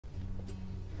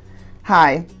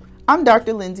Hi, I'm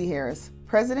Dr. Lindsey Harris,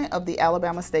 President of the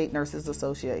Alabama State Nurses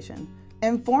Association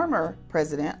and former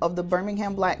President of the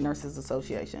Birmingham Black Nurses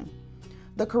Association.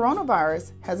 The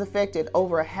coronavirus has affected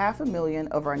over 500,000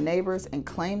 of our neighbors and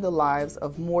claimed the lives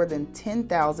of more than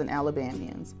 10,000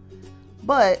 Alabamians.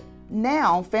 But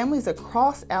now families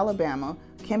across Alabama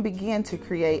can begin to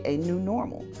create a new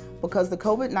normal because the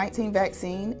COVID-19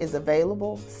 vaccine is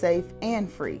available, safe, and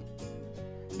free.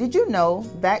 Did you know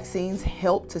vaccines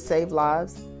help to save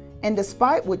lives? And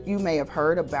despite what you may have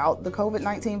heard about the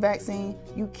COVID-19 vaccine,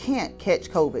 you can't catch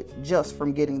COVID just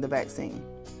from getting the vaccine.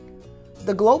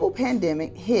 The global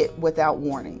pandemic hit without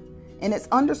warning, and it's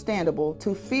understandable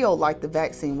to feel like the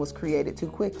vaccine was created too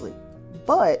quickly.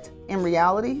 But in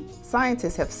reality,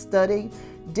 scientists have studied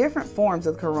different forms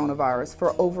of coronavirus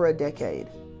for over a decade.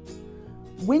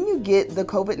 When you get the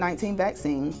COVID-19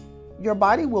 vaccine, your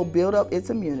body will build up its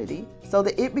immunity so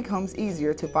that it becomes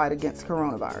easier to fight against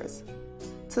coronavirus.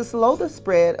 To slow the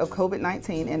spread of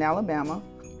COVID-19 in Alabama,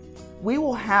 we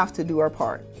will have to do our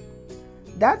part.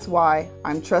 That's why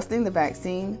I'm trusting the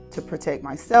vaccine to protect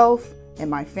myself and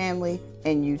my family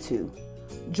and you too.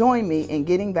 Join me in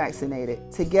getting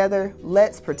vaccinated. Together,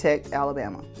 let's protect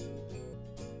Alabama.